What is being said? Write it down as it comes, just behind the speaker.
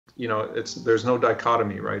there's no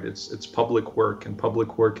dichotomy, right? It's public work, and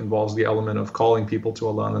public work involves the element of calling people to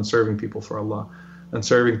Allah and then serving people for Allah. And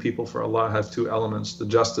serving people for Allah has two elements: the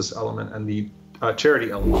justice element and the charity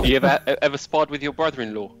element. You ever sparred with your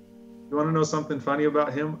brother-in-law? You want to know something funny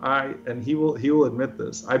about him? And he will admit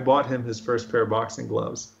this. I bought him his first pair of boxing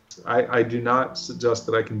gloves. I do not suggest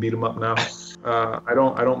that I can beat him up now. I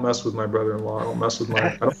don't mess with my brother-in-law. I don't mess with my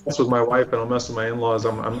wife. I don't mess with my in-laws.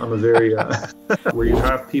 I'm a very where you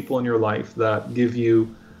have people in your life that give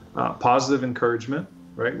you positive encouragement,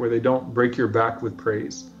 right? Where they don't break your back with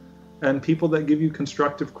praise, and people that give you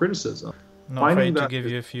constructive criticism. Not afraid to give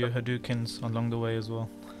you a few Hadoukens along the way as well.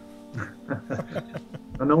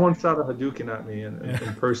 No one shot a Hadouken at me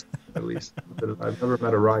in person, at least. I've never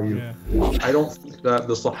met a Ryu. Yeah. I don't think that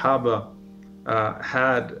the Sahaba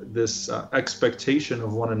had this expectation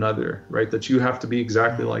of one another, right? That you have to be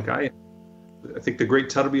exactly like I am. I think the great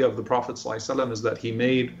tarbiyah of the Prophet ﷺ is that he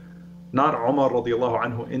made not Umar radiallahu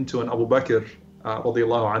anhu into an Abu Bakr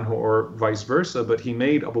radiallahu anhu or vice versa, but he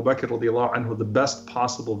made Abu Bakr radiallahu anhu the best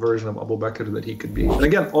possible version of Abu Bakr that he could be. And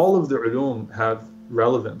again, all of the ulum have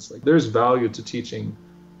relevance. Like, there's value to teaching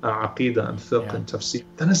aqidah and fiqh and tafsir.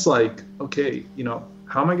 Then it's like, okay,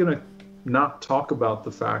 how am I going to not talk about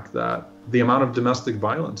the fact that the amount of domestic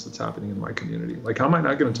violence that's happening in my community? Like, how am I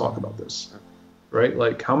not going to talk about this? Right?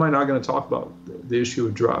 Like, how am I not going to talk about the issue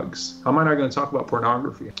of drugs? How am I not going to talk about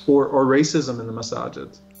pornography or racism in the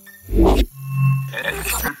masajid?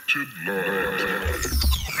 Unscripted Love.